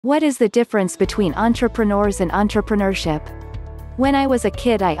What is the difference between entrepreneurs and entrepreneurship? When I was a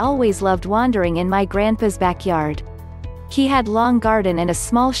kid, I always loved wandering in my grandpa's backyard. He had a long garden and a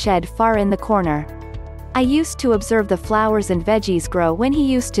small shed far in the corner. I used to observe the flowers and veggies grow when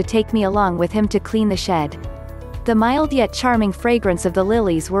he used to take me along with him to clean the shed. The mild yet charming fragrance of the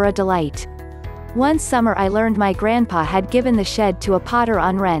lilies were a delight. One summer I learned my grandpa had given the shed to a potter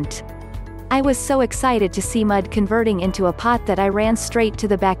on rent. I was so excited to see mud converting into a pot that I ran straight to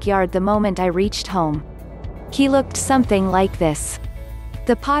the backyard the moment I reached home. He looked something like this.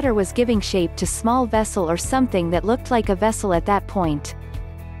 The potter was giving shape to a small vessel or something that looked like a vessel at that point.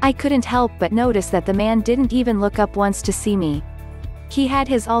 I couldn't help but notice that the man didn't even look up once to see me. He had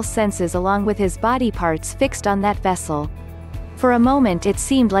his all senses along with his body parts fixed on that vessel. For a moment it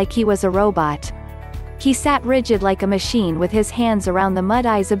seemed like he was a robot. He sat rigid like a machine with his hands around the mud,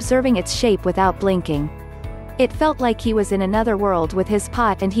 eyes observing its shape without blinking. It felt like he was in another world with his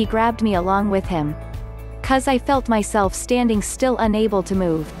pot, and he grabbed me along with him. 'Cause I felt myself standing still, unable to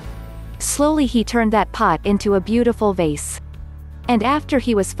move. Slowly he turned that pot into a beautiful vase. And after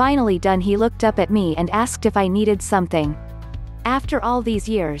he was finally done, he looked up at me and asked if I needed something. After all these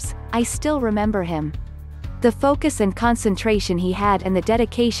years, I still remember him. The focus and concentration he had and the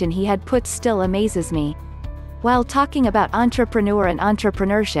dedication he had put still amazes me. While talking about entrepreneur and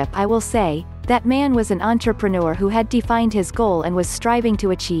entrepreneurship, I will say, that man was an entrepreneur who had defined his goal and was striving to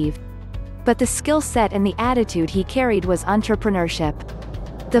achieve. But the skill set and the attitude he carried was entrepreneurship.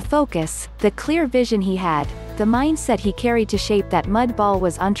 The focus, the clear vision he had, the mindset he carried to shape that mud ball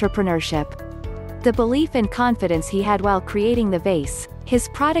was entrepreneurship. The belief and confidence he had while creating the vase, his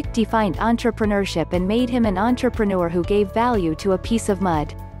product defined entrepreneurship and made him an entrepreneur who gave value to a piece of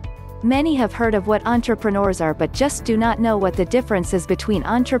mud. Many have heard of what entrepreneurs are but just do not know what the difference is between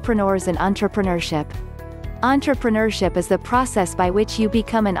entrepreneurs and entrepreneurship. Entrepreneurship is the process by which you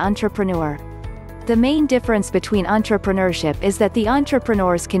become an entrepreneur. The main difference between entrepreneurship is that the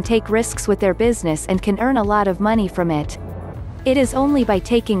entrepreneurs can take risks with their business and can earn a lot of money from it. It is only by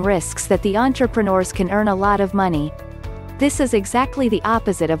taking risks that the entrepreneurs can earn a lot of money. This is exactly the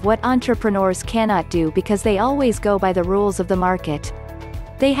opposite of what entrepreneurs cannot do, because they always go by the rules of the market.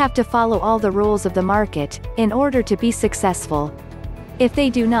 They have to follow all the rules of the market in order to be successful. If they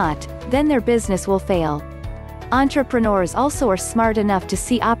do not, then their business will fail. Entrepreneurs also are smart enough to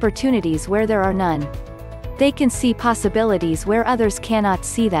see opportunities where there are none. They can see possibilities where others cannot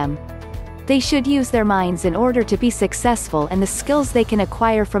see them. They should use their minds in order to be successful, and the skills they can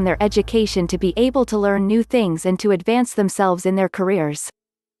acquire from their education to be able to learn new things and to advance themselves in their careers.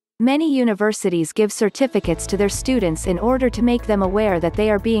 Many universities give certificates to their students in order to make them aware that they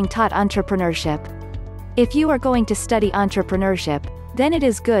are being taught entrepreneurship. If you are going to study entrepreneurship, then it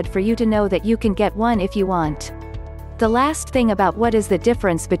is good for you to know that you can get one if you want. The last thing about what is the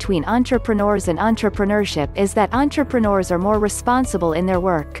difference between entrepreneurs and entrepreneurship is that entrepreneurs are more responsible in their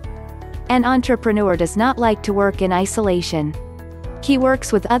work. An entrepreneur does not like to work in isolation. He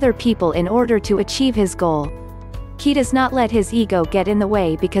works with other people in order to achieve his goal. He does not let his ego get in the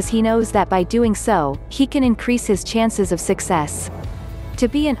way, because he knows that by doing so, he can increase his chances of success. To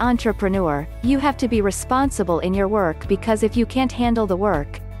be an entrepreneur, you have to be responsible in your work, because if you can't handle the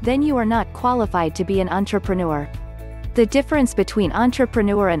work, then you are not qualified to be an entrepreneur. The difference between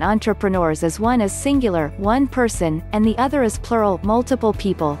entrepreneur and entrepreneurs is one is singular, one person, and the other is plural, multiple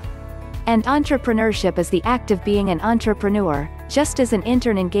people. And entrepreneurship is the act of being an entrepreneur, just as an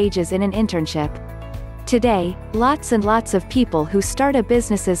intern engages in an internship. Today, lots and lots of people who start a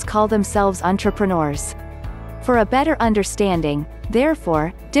businesses call themselves entrepreneurs. For a better understanding,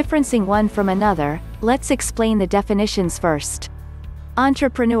 therefore, differencing one from another, let's explain the definitions first.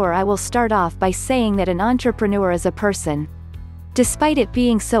 Entrepreneur. I will start off by saying that an entrepreneur is a person. Despite it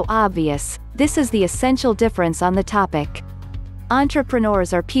being so obvious, this is the essential difference on the topic.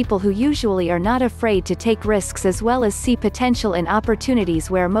 Entrepreneurs are people who usually are not afraid to take risks, as well as see potential in opportunities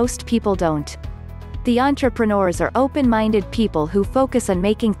where most people don't. The entrepreneurs are open-minded people who focus on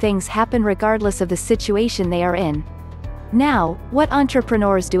making things happen regardless of the situation they are in. Now, what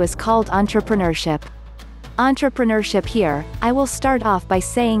entrepreneurs do is called entrepreneurship. Entrepreneurship. Here, I will start off by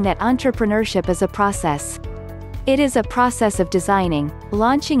saying that entrepreneurship is a process. It is a process of designing,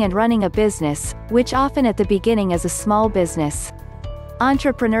 launching and running a business, which often at the beginning is a small business.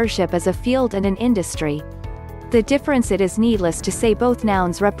 Entrepreneurship is a field and an industry. The difference, it is needless to say, both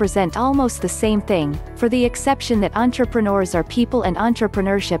nouns represent almost the same thing, for the exception that entrepreneurs are people and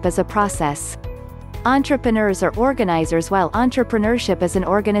entrepreneurship is a process. Entrepreneurs are organizers while entrepreneurship is an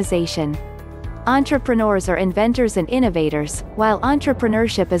organization. Entrepreneurs are inventors and innovators, while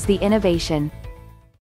entrepreneurship is the innovation.